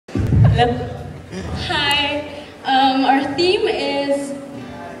Hello. Hi. Our theme is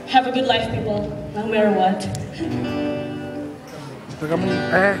have a good life, people, no matter what.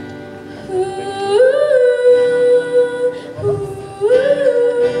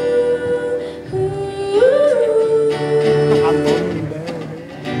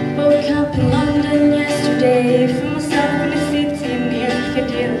 Woke up in London yesterday, found myself in a city near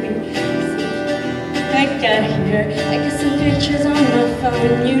Piccadilly. I got here, I got some pictures on my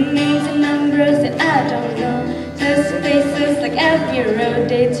phone, new names and numbers that I don't know. Just faces like Abbey Road,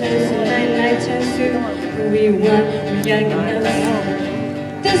 day turns to night, night turns to who we want, we're young enough.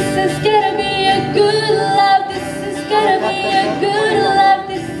 This has gotta be a good life, this has gotta be a good life,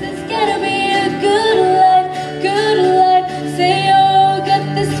 this has gotta be a good life, good life. Say, oh, got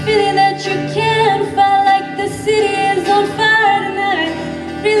this feeling that you can't fight, like the city is on fire tonight.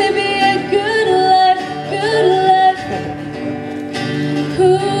 Really be a good life, good life. Ooh,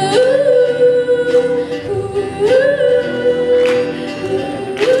 ooh, ooh, ooh.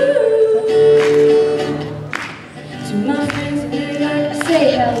 To my friends in New York, I say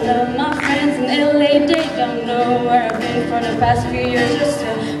hello. My friends in LA, they don't know where I've been for the past few years or so.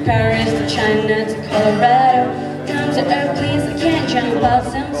 Paris to China to Colorado, down to airplanes I can't jump out.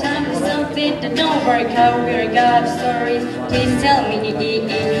 Sometimes it's something that don't work out. We're God stories, please tell me what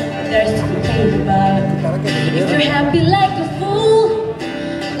there's to complain about. If you're happy like a fool,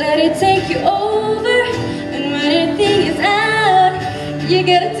 let it take you over. And when your thing is out, you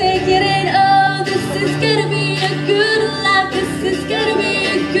gotta take it in. Oh, this is gonna be a good life, this is gonna be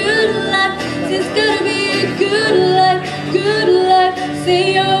a good life, this is gonna be a good life, good life.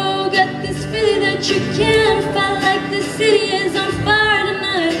 Say, oh, got this feeling that you can't fight, like the city is on fire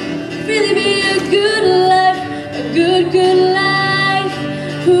tonight. Really be a good life, a good, good life.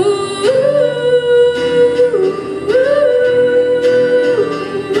 Ooh.